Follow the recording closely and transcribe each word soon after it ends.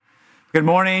Good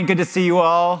morning. Good to see you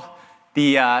all.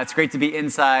 It's great to be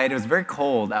inside. It was very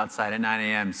cold outside at 9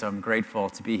 a.m., so I'm grateful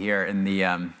to be here in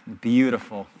the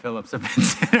beautiful Phillips Event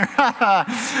Center.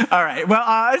 All right. Well,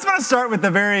 I just want to start with a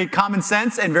very common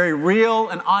sense and very real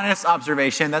and honest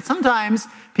observation that sometimes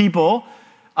people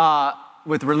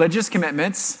with religious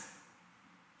commitments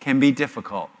can be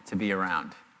difficult to be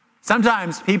around.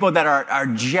 Sometimes people that are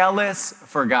jealous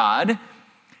for God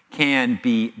can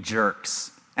be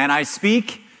jerks. And I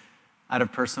speak out of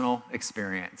personal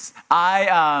experience.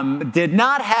 I did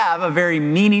not have a very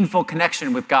meaningful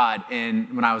connection with God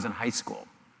when I was in high school.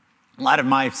 A lot of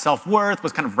my self-worth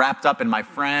was kind of wrapped up in my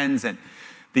friends and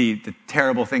the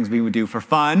terrible things we would do for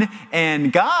fun.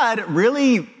 And God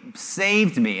really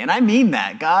saved me. And I mean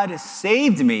that. God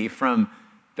saved me from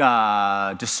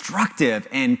destructive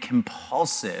and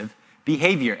compulsive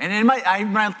behavior. And when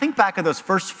I think back of those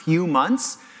first few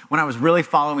months, when I was really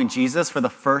following Jesus for the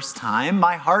first time,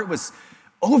 my heart was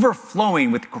overflowing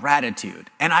with gratitude.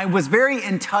 And I was very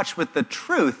in touch with the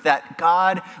truth that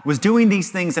God was doing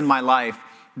these things in my life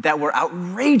that were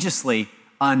outrageously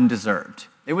undeserved.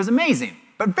 It was amazing,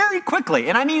 but very quickly,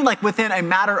 and I mean like within a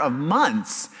matter of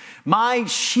months, my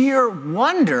sheer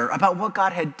wonder about what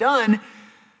God had done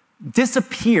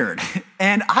disappeared.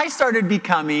 And I started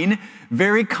becoming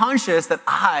very conscious that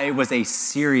I was a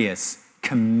serious,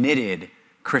 committed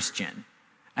Christian,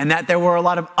 and that there were a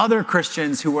lot of other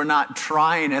Christians who were not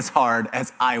trying as hard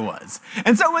as I was.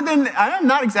 And so I'm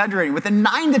not exaggerating, within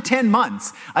 9 to 10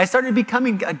 months, I started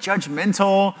becoming a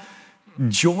judgmental,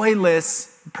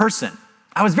 joyless person.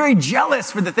 I was very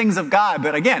jealous for the things of God,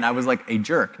 but again, I was like a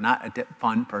jerk, not a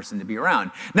fun person to be around.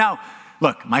 Now,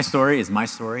 look, my story is my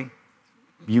story.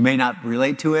 You may not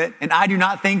relate to it, and I do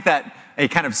not think that a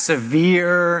kind of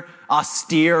severe,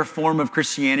 austere form of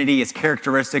Christianity is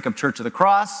characteristic of Church of the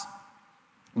Cross.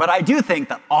 But I do think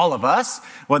that all of us,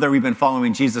 whether we've been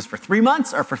following Jesus for 3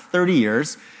 months or for 30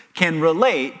 years, can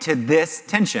relate to this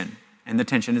tension. And the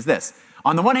tension is this.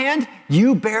 On the one hand,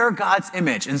 you bear God's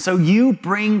image, and so you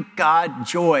bring God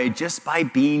joy just by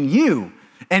being you.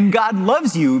 And God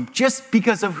loves you just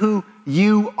because of who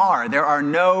you are. There are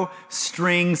no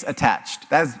strings attached.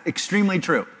 That's extremely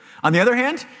true. On the other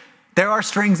hand, there are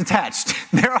strings attached.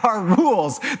 There are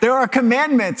rules. There are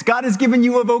commandments. God has given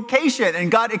you a vocation, and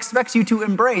God expects you to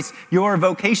embrace your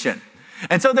vocation.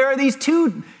 And so there are these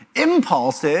two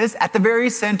impulses at the very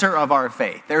center of our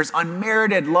faith. There's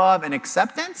unmerited love and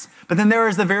acceptance, but then there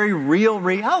is the very real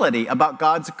reality about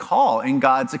God's call and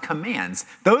God's commands.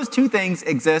 Those two things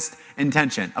exist in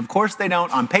tension. Of course they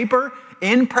don't on paper.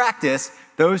 In practice,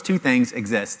 those two things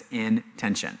exist in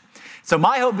tension. So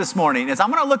my hope this morning is I'm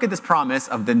going to look at this promise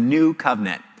of the new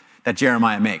covenant that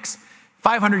Jeremiah makes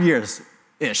 500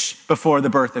 years-ish before the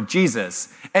birth of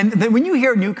Jesus. And then when you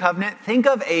hear new covenant, think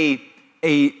of a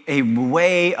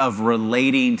way of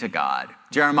relating to God.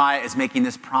 Jeremiah is making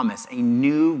this promise. A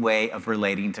new way of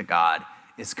relating to God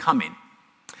is coming.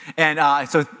 And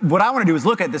so what I want to do is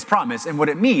look at this promise and what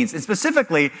it means, and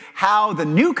specifically how the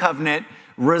new covenant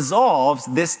resolves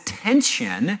this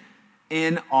tension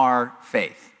in our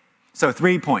faith. So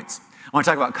 3 points. I want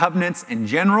to talk about covenants in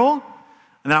general,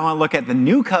 and then I want to look at the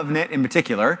new covenant in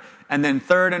particular, and then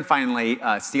third and finally,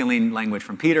 stealing language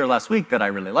from Peter last week that I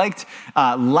really liked,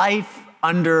 life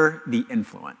under the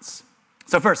influence.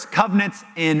 So first, covenants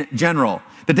in general.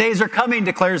 The days are coming,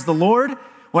 declares the Lord,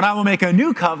 when I will make a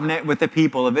new covenant with the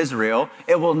people of Israel.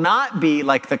 It will not be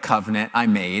like the covenant I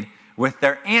made with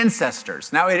their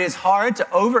ancestors. Now, it is hard to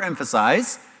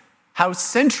overemphasize how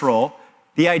central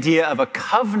the idea of a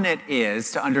covenant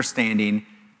is to understanding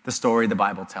the story the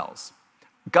Bible tells.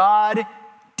 God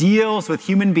deals with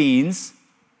human beings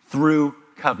through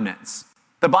covenants.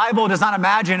 The Bible does not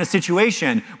imagine a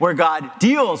situation where God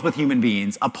deals with human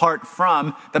beings apart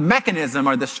from the mechanism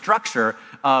or the structure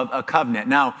of a covenant.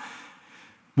 Now,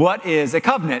 what is a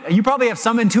covenant? You probably have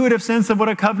some intuitive sense of what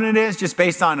a covenant is just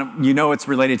based on, it's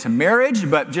related to marriage,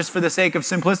 but just for the sake of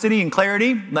simplicity and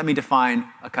clarity, let me define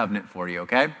a covenant for you,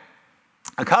 okay?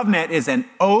 A covenant is an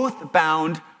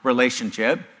oath-bound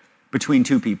relationship between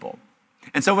two people.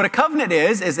 And so what a covenant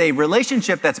is a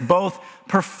relationship that's both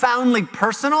profoundly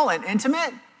personal and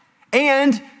intimate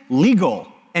and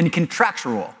legal and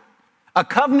contractual. A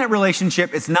covenant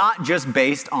relationship is not just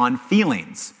based on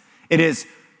feelings. It is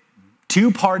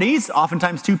two parties,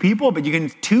 oftentimes two people, but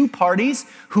two parties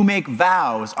who make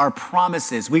vows or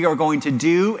promises. We are going to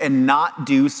do and not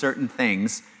do certain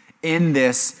things in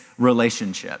this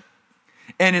relationship.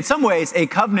 And in some ways, a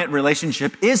covenant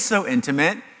relationship is so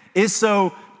intimate, is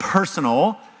so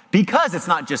personal, because it's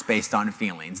not just based on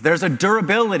feelings. There's a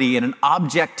durability and an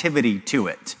objectivity to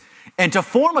it. And to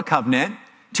form a covenant,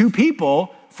 two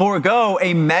people forego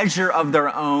a measure of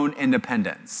their own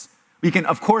independence. We can,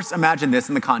 of course, imagine this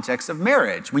in the context of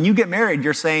marriage. When you get married,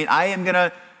 you're saying, I am going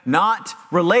to not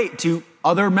relate to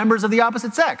other members of the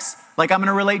opposite sex like I'm going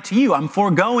to relate to you. I'm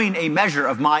foregoing a measure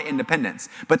of my independence.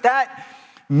 But that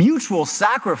mutual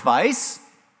sacrifice,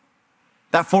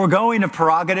 that foregoing of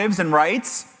prerogatives and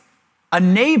rights,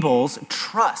 enables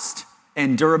trust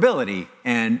and durability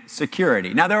and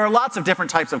security. Now, there are lots of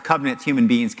different types of covenants human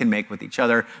beings can make with each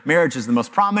other. Marriage is the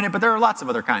most prominent, but there are lots of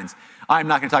other kinds. I'm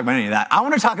not going to talk about any of that. I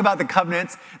want to talk about the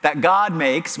covenants that God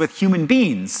makes with human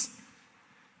beings.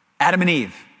 Adam and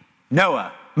Eve,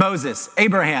 Noah, Moses,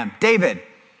 Abraham, David.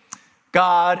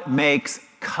 God makes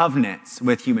covenants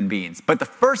with human beings. But the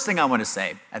first thing I want to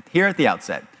say here at the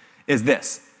outset is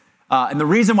this. And the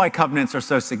reason why covenants are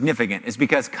so significant is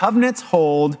because covenants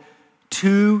hold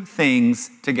two things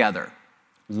together: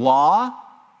 law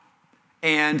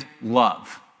and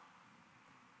love.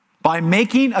 By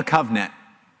making a covenant,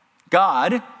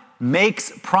 God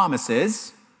makes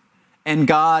promises and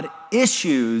God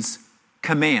issues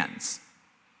commands.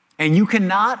 And you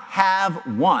cannot have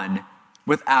one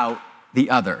without the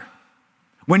other.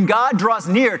 When God draws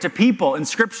near to people in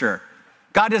Scripture,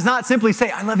 God does not simply say,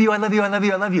 I love you, I love you, I love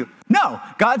you, I love you. No,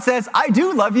 God says, I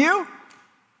do love you,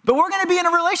 but we're going to be in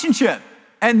a relationship.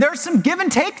 And there's some give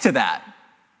and take to that.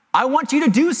 I want you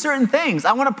to do certain things.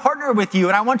 I want to partner with you,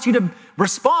 and I want you to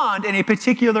respond in a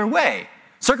particular way.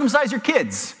 Circumcise your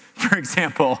kids, for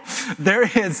example. There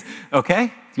is,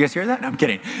 okay, you guys hear that? No, I'm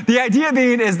kidding. The idea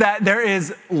being is that there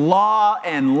is law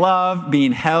and love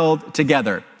being held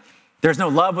together. There's no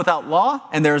love without law,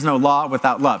 and there is no law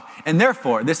without love. And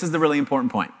therefore, this is the really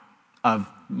important point of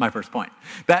my first point,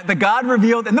 that the God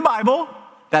revealed in the Bible,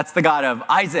 that's the God of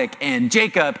Isaac and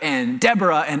Jacob and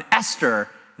Deborah and Esther,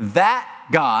 that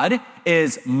God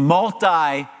is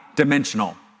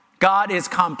multi-dimensional. God is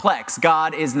complex.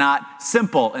 God is not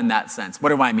simple in that sense. What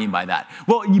do I mean by that?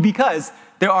 Well, because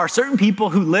there are certain people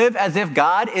who live as if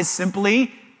God is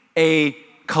simply a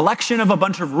collection of a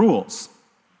bunch of rules.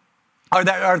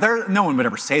 No one would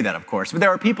ever say that, of course, but there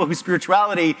are people whose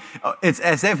spirituality, it's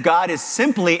as if God is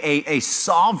simply a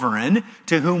sovereign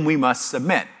to whom we must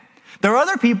submit. There are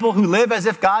other people who live as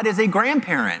if God is a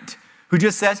grandparent who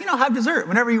just says, have dessert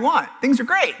whenever you want. Things are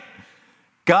great.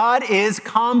 God is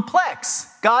complex.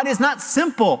 God is not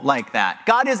simple like that.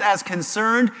 God is as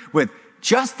concerned with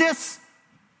justice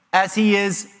as he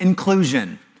is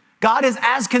inclusion. God is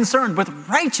as concerned with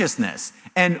righteousness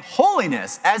and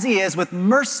holiness as he is with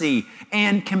mercy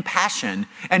and compassion.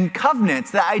 And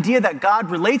covenants, the idea that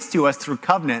God relates to us through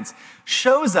covenants,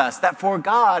 shows us that for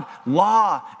God,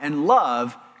 law and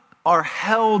love are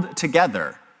held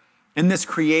together in this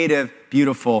creative,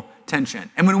 beautiful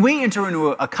tension. And when we enter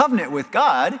into a covenant with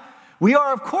God, we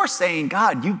are, of course, saying,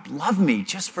 God, you love me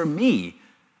just for me.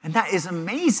 And that is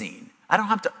amazing. I don't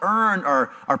have to earn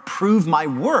or prove my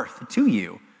worth to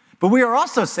you. But we are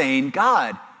also saying,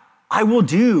 God, I will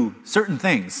do certain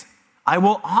things. I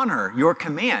will honor your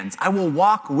commands. I will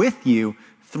walk with you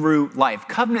through life.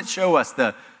 Covenants show us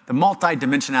the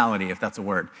multidimensionality, if that's a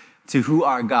word, to who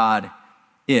our God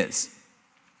is.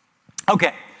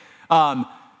 Okay,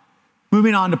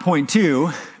 moving on to point 2,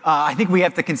 I think we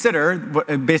have to consider,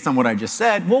 based on what I just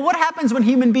said, well, what happens when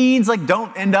human beings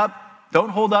don't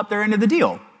hold up their end of the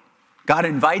deal? God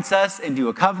invites us into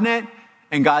a covenant,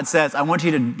 and God says, I want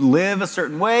you to live a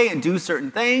certain way and do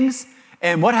certain things.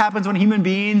 And what happens when human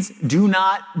beings do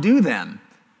not do them?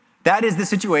 That is the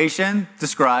situation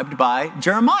described by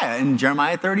Jeremiah in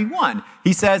Jeremiah 31.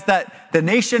 He says that the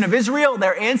nation of Israel,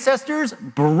 their ancestors,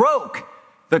 broke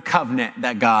the covenant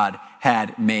that God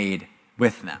had made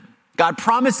with them. God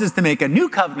promises to make a new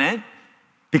covenant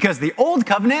because the old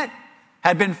covenant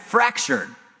had been fractured.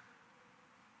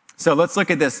 So let's look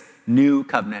at this new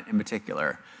covenant in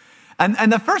particular.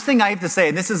 And the first thing I have to say,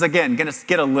 and this is, again, going to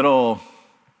get a little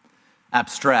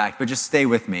abstract, but just stay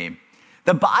with me.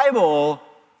 The Bible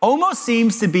almost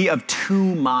seems to be of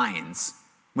two minds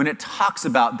when it talks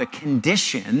about the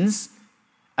conditions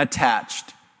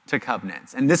attached to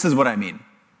covenants. And this is what I mean.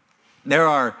 There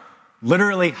are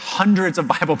literally hundreds of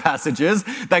Bible passages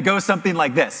that go something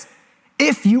like this.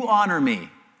 If you honor me,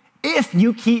 if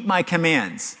you keep my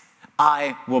commands,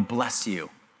 I will bless you.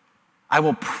 I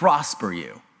will prosper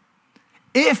you.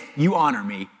 If you honor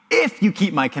me, if you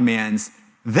keep my commands,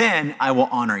 then I will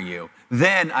honor you.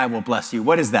 Then I will bless you.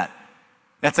 What is that?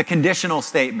 That's a conditional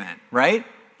statement, right?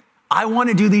 I want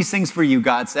to do these things for you,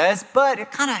 God says, but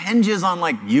it kind of hinges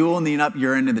on you owning up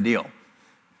your end of the deal.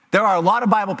 There are a lot of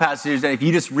Bible passages that if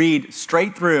you just read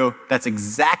straight through, that's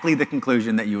exactly the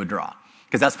conclusion that you would draw.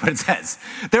 because that's what it says.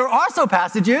 There are also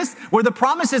passages where the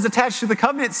promises attached to the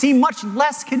covenant seem much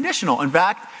less conditional. In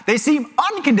fact, they seem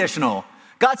unconditional.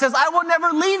 God says, I will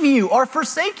never leave you or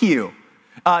forsake you.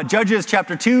 Judges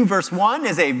chapter 2, verse 1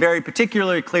 is a very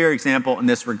particularly clear example in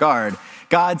this regard.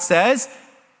 God says,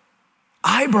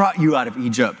 I brought you out of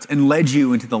Egypt and led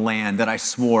you into the land that I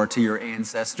swore to your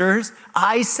ancestors.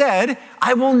 I said,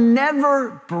 I will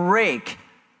never break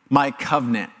my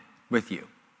covenant with you.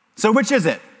 So which is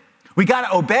it? We got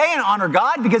to obey and honor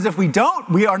God, because if we don't,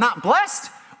 we are not blessed,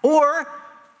 or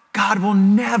God will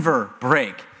never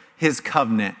break his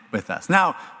covenant with us.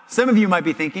 Now, some of you might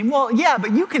be thinking, well, yeah,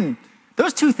 but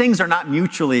those two things are not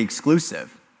mutually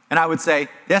exclusive. And I would say,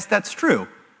 yes, that's true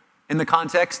in the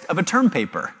context of a term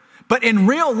paper. But in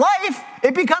real life,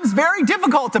 it becomes very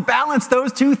difficult to balance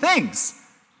those two things.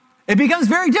 It becomes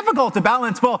very difficult to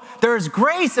balance, well, there's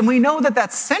grace and we know that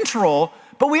that's central,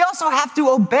 but we also have to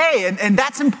obey, and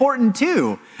that's important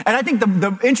too. And I think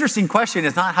the interesting question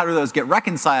is not how do those get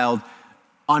reconciled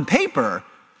on paper,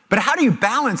 but how do you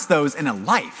balance those in a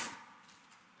life,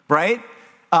 right?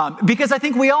 Because I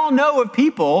think we all know of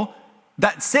people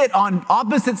that sit on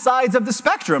opposite sides of the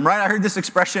spectrum, right? I heard this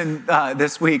expression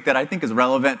this week that I think is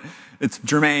relevant. It's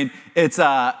germane. It's,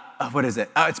 what is it?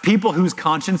 It's people whose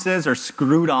consciences are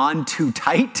screwed on too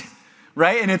tight,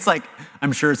 right? And it's like,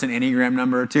 I'm sure it's an Enneagram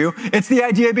number or two. It's the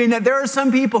idea being that there are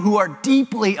some people who are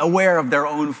deeply aware of their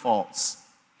own faults.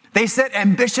 They set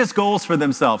ambitious goals for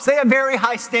themselves. They have very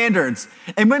high standards.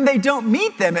 And when they don't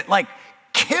meet them, it like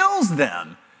kills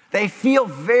them. They feel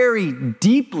very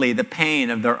deeply the pain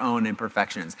of their own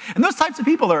imperfections. And those types of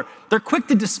people they're quick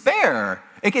to despair.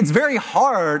 It gets very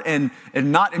hard and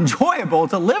not enjoyable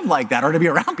to live like that or to be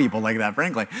around people like that,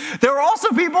 frankly. There are also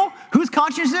people whose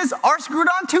consciences are screwed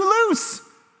on too loose,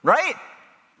 right?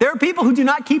 There are people who do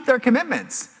not keep their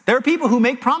commitments. There are people who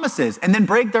make promises and then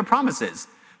break their promises.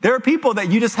 There are people that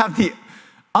you just have the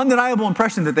undeniable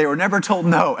impression that they were never told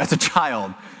no as a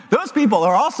child. Those people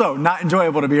are also not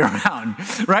enjoyable to be around,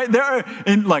 right?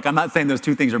 I'm not saying those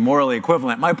two things are morally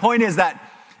equivalent. My point is that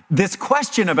this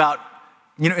question about,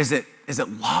 is it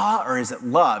law or is it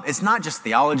love? It's not just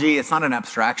theology. It's not an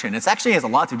abstraction. It actually has a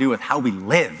lot to do with how we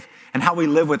live and how we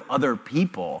live with other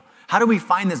people. How do we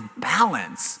find this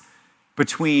balance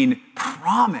between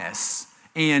promise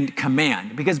and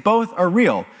command? Because both are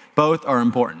real. Both are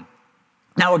important.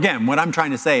 Now, again, what I'm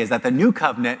trying to say is that the new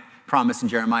covenant promise in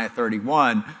Jeremiah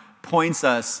 31 points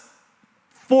us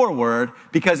forward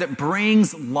because it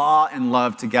brings law and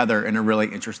love together in a really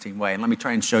interesting way. And let me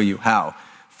try and show you how.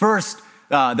 First,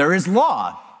 there is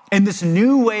law in this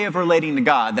new way of relating to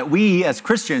God that we as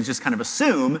Christians just kind of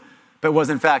assume, but was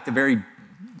in fact a very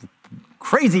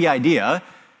crazy idea.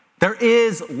 There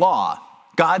is law.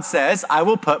 God says, I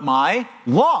will put my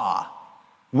law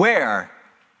where?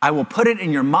 I will put it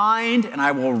in your mind and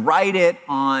I will write it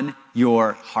on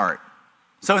your heart.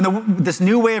 So in this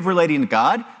new way of relating to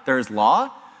God, there is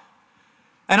law.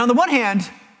 And on the one hand,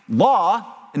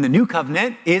 law in the new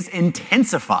covenant is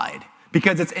intensified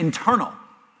because it's internal.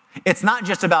 It's not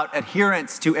just about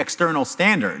adherence to external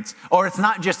standards, or it's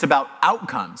not just about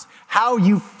outcomes. How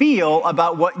you feel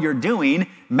about what you're doing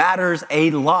matters a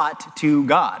lot to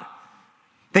God.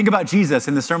 Think about Jesus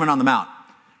in the Sermon on the Mount.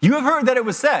 You have heard that it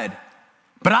was said,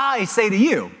 but I say to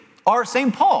you, or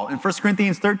St. Paul in 1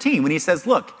 Corinthians 13, when he says,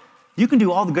 look, you can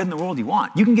do all the good in the world you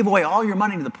want. You can give away all your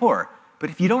money to the poor. But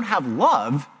if you don't have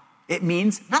love, it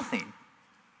means nothing.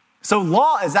 So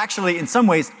law is actually in some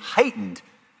ways heightened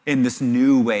in this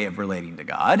new way of relating to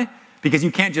God because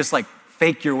you can't just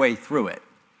fake your way through it.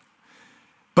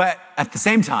 But at the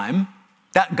same time,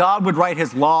 that God would write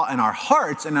his law in our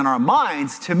hearts and in our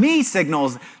minds, to me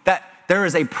signals that there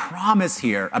is a promise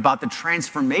here about the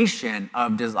transformation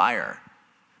of desire.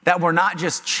 That we're not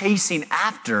just chasing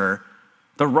after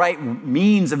the right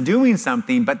means of doing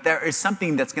something, but there is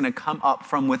something that's going to come up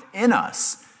from within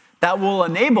us that will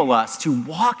enable us to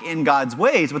walk in God's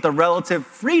ways with a relative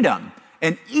freedom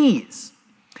and ease.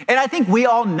 And I think we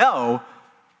all know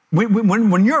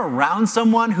when you're around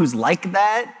someone who's like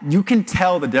that, you can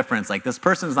tell the difference. This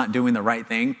person's not doing the right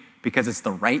thing because it's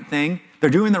the right thing. They're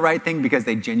doing the right thing because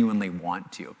they genuinely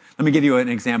want to. Let me give you an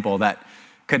example that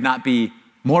could not be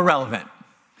more relevant.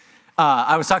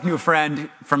 I was talking to a friend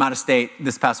from out of state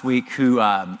this past week who, we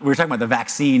were talking about the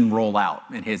vaccine rollout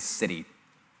in his city.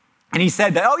 And he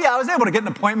said that, I was able to get an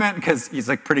appointment because he's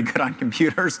pretty good on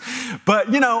computers. But,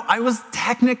 I was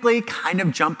technically kind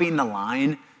of jumping the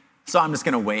line. So I'm just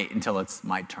going to wait until it's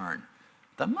my turn.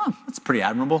 I thought, that's a pretty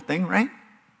admirable thing, right?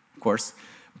 Of course.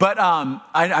 But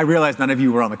I realized none of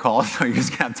you were on the call, so you're just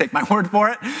going to have to take my word for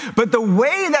it. But the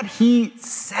way that he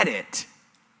said it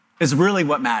is really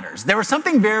what matters. There was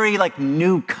something very like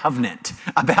new covenant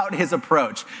about his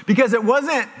approach because it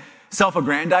wasn't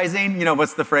self-aggrandizing. You know,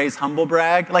 what's the phrase? Humble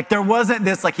brag. Like there wasn't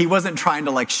this, like he wasn't trying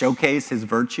to like showcase his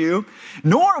virtue,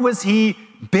 nor was he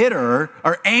bitter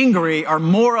or angry or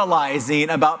moralizing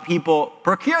about people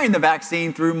procuring the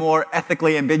vaccine through more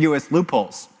ethically ambiguous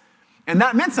loopholes. And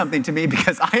that meant something to me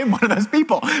because I am one of those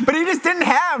people. But he just didn't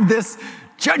have this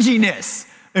judginess.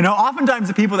 You know, oftentimes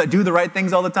the people that do the right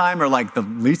things all the time are like the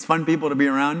least fun people to be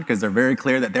around because they're very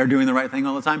clear that they're doing the right thing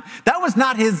all the time. That was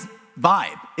not his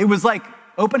vibe. It was like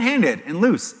open-handed and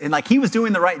loose. And like he was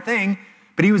doing the right thing,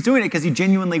 but he was doing it because he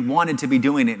genuinely wanted to be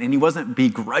doing it. And he wasn't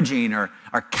begrudging or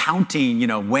counting, you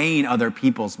know, weighing other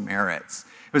people's merits.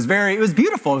 It was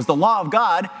beautiful. It was the law of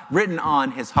God written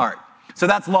on his heart. So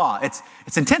that's law. It's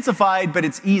intensified, but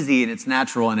it's easy and it's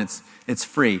natural and it's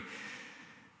free.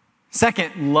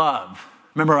 Second, love.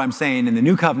 Remember I'm saying in the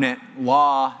new covenant,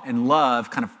 law and love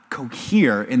kind of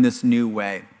cohere in this new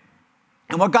way.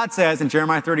 And what God says in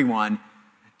Jeremiah 31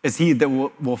 is he that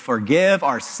will forgive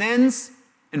our sins.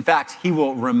 In fact, he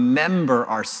will remember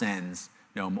our sins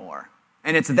no more.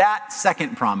 And it's that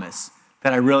second promise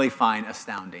that I really find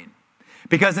astounding.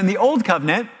 Because in the old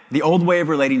covenant, the old way of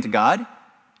relating to God,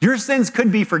 your sins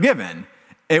could be forgiven.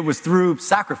 It was through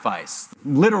sacrifice,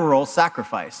 literal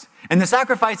sacrifice. And the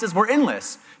sacrifices were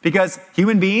endless because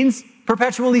human beings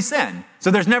perpetually sin. So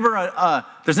there's never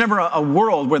a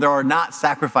world where there are not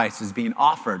sacrifices being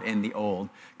offered in the old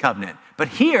covenant. But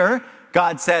here,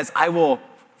 God says, I will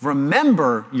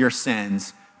remember your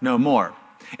sins no more.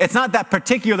 It's not that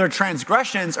particular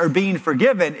transgressions are being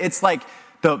forgiven. It's like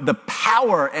the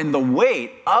power and the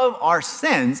weight of our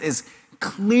sins is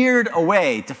cleared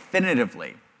away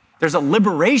definitively. There's a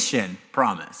liberation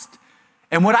promised.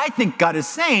 And what I think God is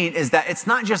saying is that it's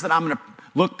not just that I'm going to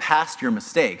look past your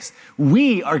mistakes.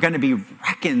 We are going to be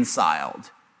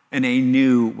reconciled in a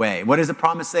new way. What does the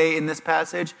promise say in this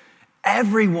passage?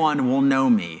 Everyone will know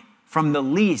me, from the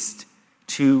least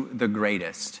to the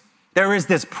greatest. There is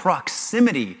this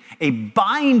proximity, a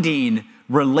binding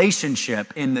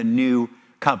relationship in the new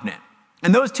covenant.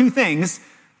 And those two things,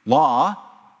 law,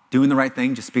 doing the right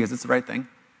thing just because it's the right thing,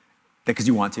 because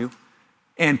you want to,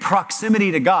 and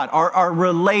proximity to God are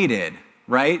related,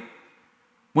 right?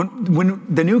 When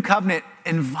the new covenant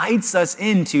invites us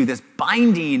into this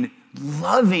binding,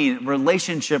 loving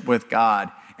relationship with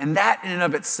God, and that in and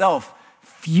of itself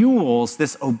fuels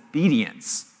this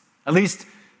obedience, at least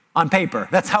on paper.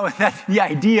 That's the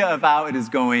idea of how it is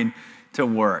going to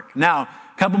work. Now,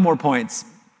 a couple more points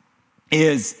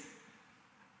is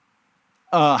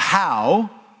how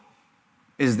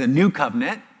is the new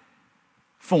covenant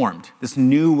formed, this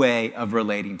new way of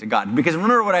relating to God. Because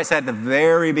remember what I said at the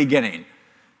very beginning.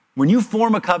 When you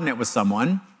form a covenant with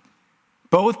someone,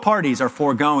 both parties are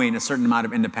foregoing a certain amount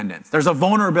of independence. There's a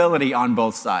vulnerability on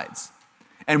both sides.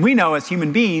 And we know as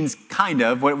human beings, kind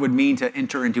of, what it would mean to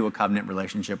enter into a covenant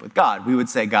relationship with God. We would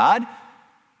say, God,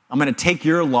 I'm going to take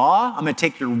your law, I'm going to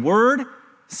take your word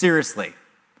seriously.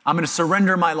 I'm going to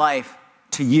surrender my life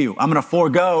to you. I'm going to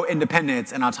forego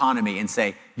independence and autonomy and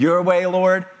say, your way,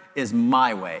 Lord, is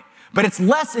my way. But it's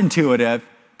less intuitive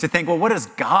to think, well, what does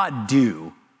God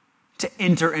do to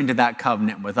enter into that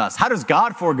covenant with us? How does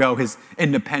God forego his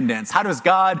independence? How does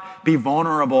God be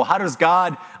vulnerable? How does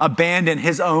God abandon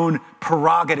his own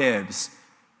prerogatives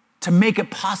to make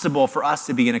it possible for us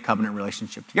to be in a covenant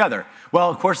relationship together? Well,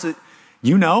 of course,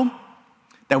 you know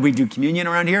that we do communion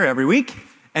around here every week.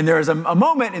 And there is a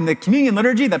moment in the communion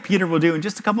liturgy that Peter will do in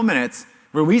just a couple minutes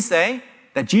where we say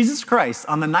that Jesus Christ,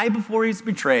 on the night before he's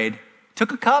betrayed,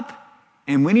 took a cup,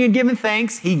 and when he had given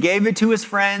thanks, he gave it to his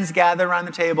friends gathered around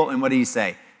the table. And what did he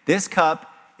say? This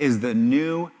cup is the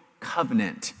new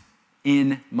covenant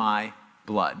in my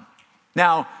blood.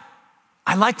 Now,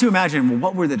 I like to imagine, well,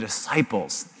 what were the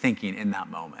disciples thinking in that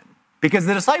moment? Because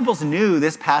the disciples knew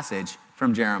this passage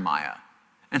from Jeremiah.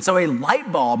 And so a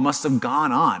light bulb must have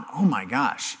gone on. Oh my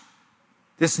gosh.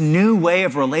 This new way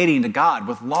of relating to God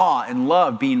with law and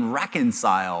love being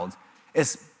reconciled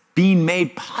is being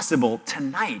made possible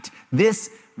tonight, this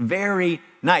very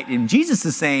night. And Jesus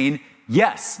is saying,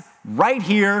 yes, right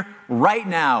here, right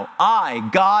now, I,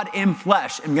 God in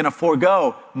flesh, am going to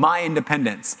forego my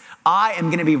independence. I am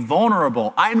going to be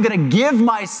vulnerable. I am going to give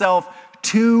myself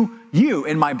to you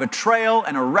in my betrayal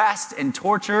and arrest and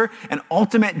torture and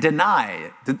ultimate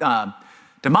demise.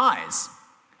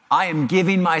 I am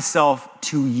giving myself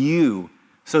to you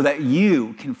so that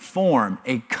you can form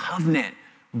a covenant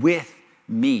with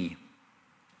me.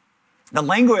 The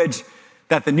language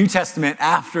that the New Testament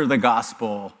after the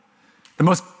gospel, the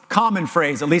most common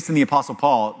phrase, at least in the Apostle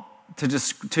Paul, to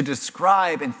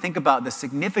describe and think about the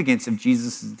significance of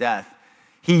Jesus' death,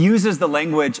 he uses the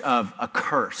language of a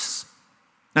curse.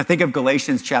 Now think of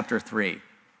Galatians chapter 3.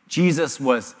 Jesus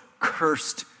was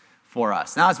cursed for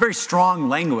us. Now it's very strong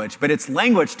language, but it's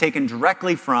language taken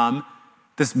directly from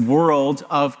this world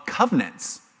of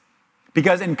covenants.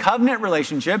 Because in covenant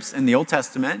relationships in the Old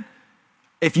Testament,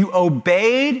 if you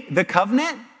obeyed the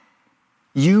covenant,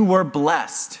 you were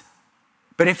blessed.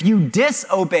 But if you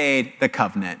disobeyed the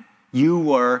covenant, you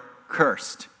were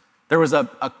cursed. There was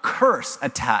a curse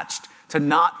attached to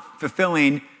not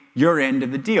fulfilling your end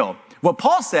of the deal. What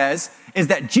Paul says is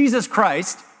that Jesus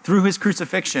Christ, through his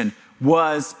crucifixion,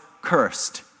 was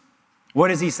cursed.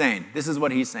 What is he saying? This is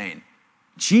what he's saying.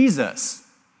 Jesus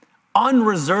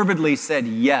unreservedly said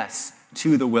yes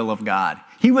to the will of God.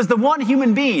 He was the one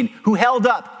human being who held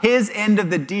up his end of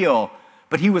the deal,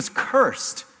 but he was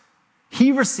cursed.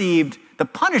 He received the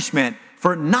punishment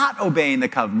for not obeying the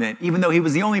covenant, even though he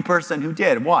was the only person who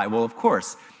did. Why? Well, of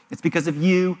course, it's because of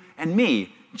you and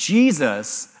me.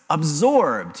 Jesus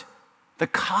absorbed the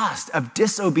cost of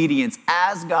disobedience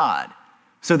as God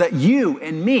so that you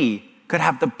and me could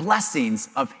have the blessings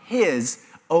of his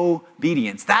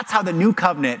obedience. That's how the new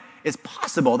covenant is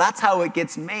possible. That's how it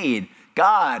gets made.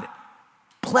 God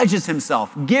pledges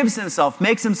himself, gives himself,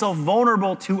 makes himself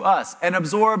vulnerable to us, and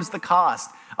absorbs the cost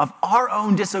of our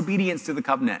own disobedience to the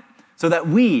covenant so that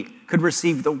we could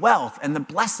receive the wealth and the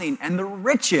blessing and the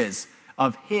riches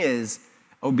of his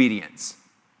obedience.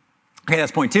 Okay,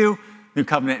 that's point 2, new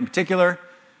covenant in particular.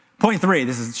 Point 3,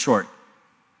 this is short.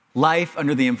 Life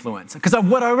under the influence. Because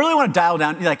what I really want to dial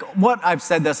down, like what I've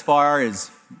said thus far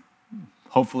is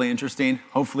hopefully interesting,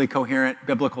 hopefully coherent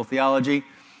biblical theology.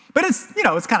 But it's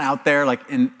kind of out there, like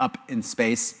up in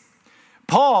space.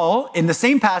 Paul, in the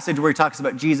same passage where he talks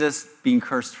about Jesus being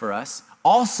cursed for us,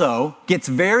 also gets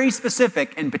very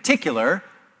specific and particular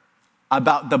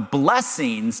about the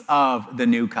blessings of the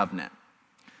new covenant.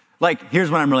 Like, here's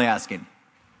what I'm really asking.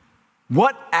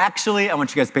 I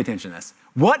want you guys to pay attention to this.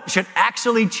 What should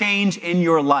actually change in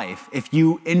your life if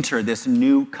you enter this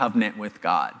new covenant with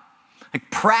God? Like,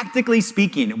 practically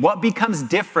speaking, what becomes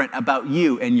different about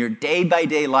you in your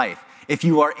day-by-day life if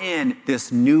you are in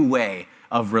this new way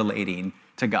of relating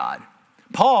to God?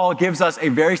 Paul gives us a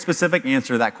very specific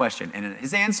answer to that question. And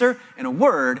his answer, in a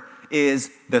word,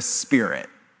 is the Spirit.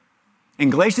 In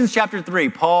Galatians chapter 3,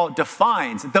 Paul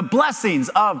defines the blessings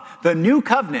of the new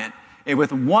covenant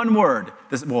with one word,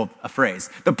 a phrase,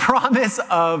 the promise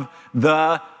of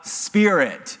the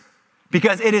Spirit.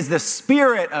 Because it is the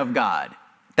Spirit of God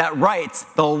that writes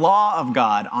the law of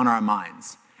God on our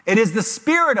minds. It is the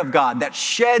Spirit of God that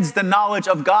sheds the knowledge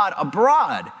of God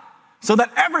abroad so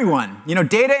that everyone,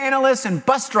 data analysts and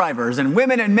bus drivers and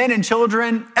women and men and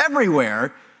children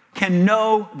everywhere can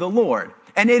know the Lord.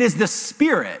 And it is the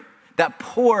Spirit that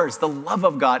pours the love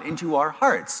of God into our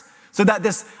hearts so that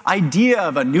this idea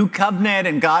of a new covenant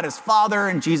and God as Father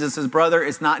and Jesus as brother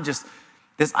is not just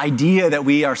this idea that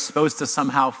we are supposed to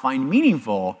somehow find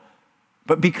meaningful,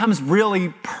 but becomes really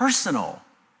personal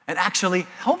and actually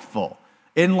helpful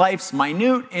in life's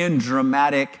minute and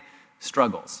dramatic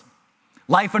struggles.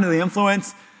 Life under the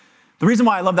influence. The reason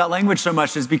why I love that language so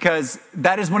much is because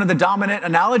that is one of the dominant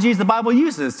analogies the Bible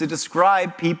uses to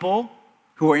describe people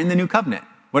who are in the new covenant.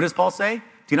 What does Paul say?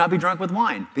 Do not be drunk with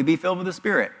wine, but be filled with the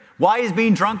Spirit. Why is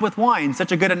being drunk with wine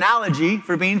such a good analogy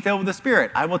for being filled with the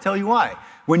Spirit? I will tell you why.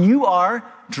 When you are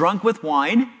drunk with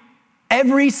wine,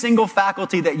 every single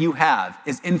faculty that you have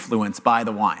is influenced by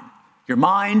the wine. Your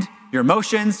mind, your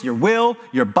emotions, your will,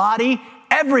 your body,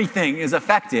 everything is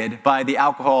affected by the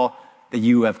alcohol that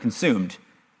you have consumed.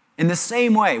 In the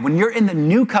same way, when you're in the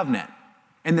new covenant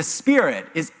and the Spirit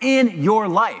is in your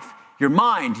life, your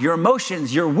mind, your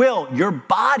emotions, your will, your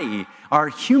body are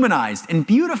humanized and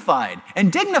beautified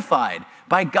and dignified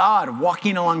by God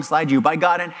walking alongside you, by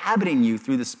God inhabiting you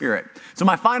through the Spirit. So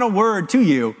my final word to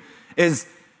you is,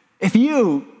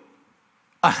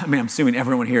 I'm assuming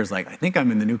everyone here is like, I think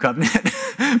I'm in the new covenant.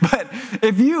 But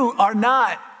if you are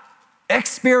not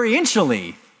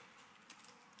experientially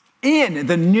in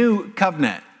the new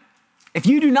covenant, if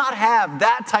you do not have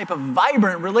that type of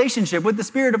vibrant relationship with the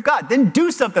Spirit of God, then do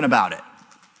something about it.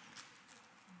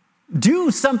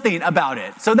 Do something about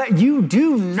it so that you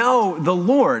do know the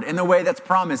Lord in the way that's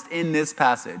promised in this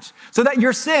passage, so that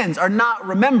your sins are not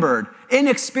remembered in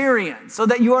experience, so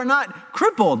that you are not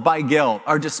crippled by guilt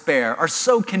or despair or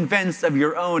so convinced of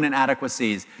your own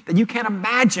inadequacies that you can't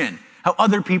imagine how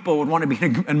other people would want to be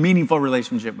in a meaningful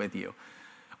relationship with you.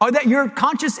 Or that your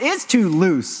conscience is too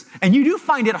loose and you do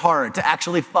find it hard to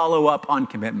actually follow up on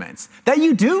commitments. That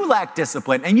you do lack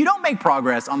discipline and you don't make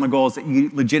progress on the goals that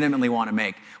you legitimately want to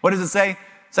make. What does it say?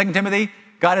 2 Timothy,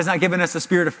 God has not given us a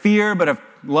spirit of fear, but of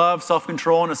love,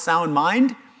 self-control, and a sound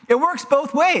mind. It works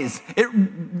both ways. It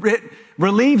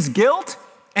relieves guilt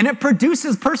and it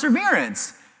produces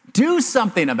perseverance. Do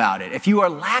something about it. If you are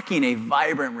lacking a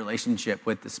vibrant relationship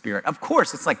with the Spirit, of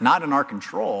course, it's like not in our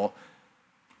control,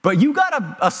 but you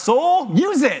got a soul,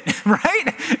 use it,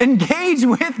 right? Engage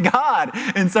with God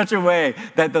in such a way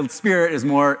that the Spirit is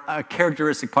more a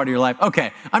characteristic part of your life.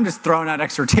 Okay, I'm just throwing out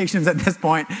exhortations at this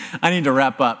point. I need to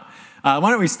wrap up. Why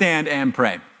don't we stand and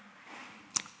pray?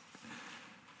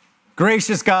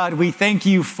 Gracious God, we thank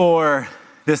you for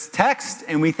this text,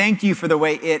 and we thank you for the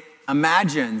way it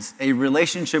imagines a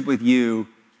relationship with you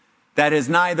that is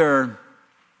neither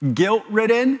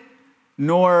guilt-ridden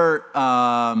nor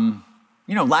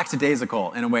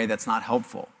lackadaisical in a way that's not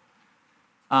helpful.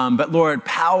 But Lord,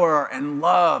 power and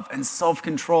love and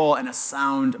self-control and a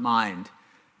sound mind,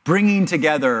 bringing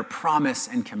together promise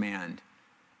and command,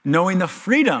 knowing the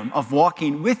freedom of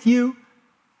walking with you,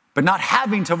 but not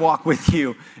having to walk with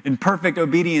you in perfect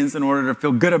obedience in order to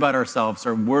feel good about ourselves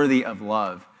or worthy of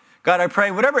love. God, I pray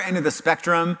whatever end of the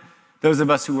spectrum those of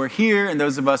us who are here and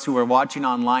those of us who are watching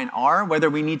online are, whether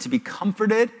we need to be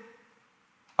comforted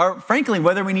or frankly,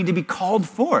 whether we need to be called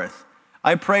forth.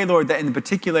 I pray, Lord, that in the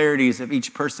particularities of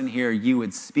each person here, you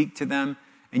would speak to them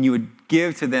and you would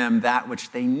give to them that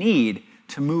which they need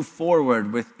to move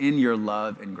forward within your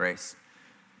love and grace.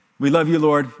 We love you,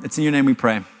 Lord. It's in your name we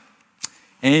pray.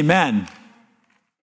 Amen.